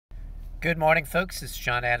Good morning, folks. It's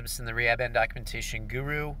John Adamson, the Rehab and Documentation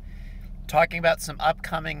Guru, talking about some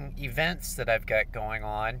upcoming events that I've got going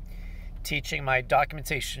on, teaching my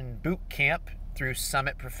documentation boot camp through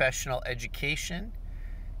Summit Professional Education.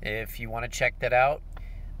 If you want to check that out,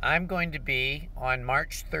 I'm going to be on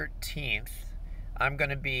March 13th. I'm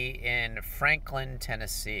going to be in Franklin,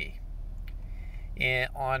 Tennessee.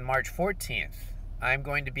 On March 14th, I'm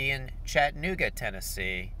going to be in Chattanooga,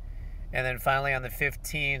 Tennessee. And then finally on the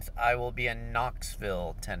 15th, I will be in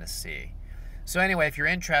Knoxville, Tennessee. So anyway, if you're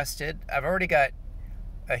interested, I've already got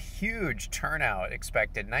a huge turnout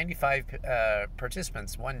expected, 95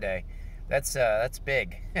 participants one day. That's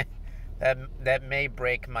big. that may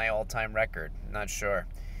break my all-time record, not sure.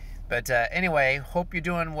 But anyway, hope you're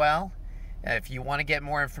doing well. If you want to get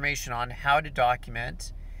more information on how to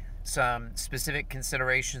document, some specific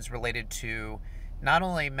considerations related to not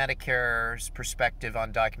only Medicare's perspective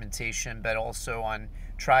on documentation, but also on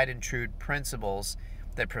tried and true principles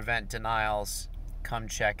that prevent denials, come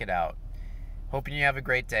check it out. Hoping you have a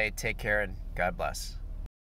great day. Take care and God bless.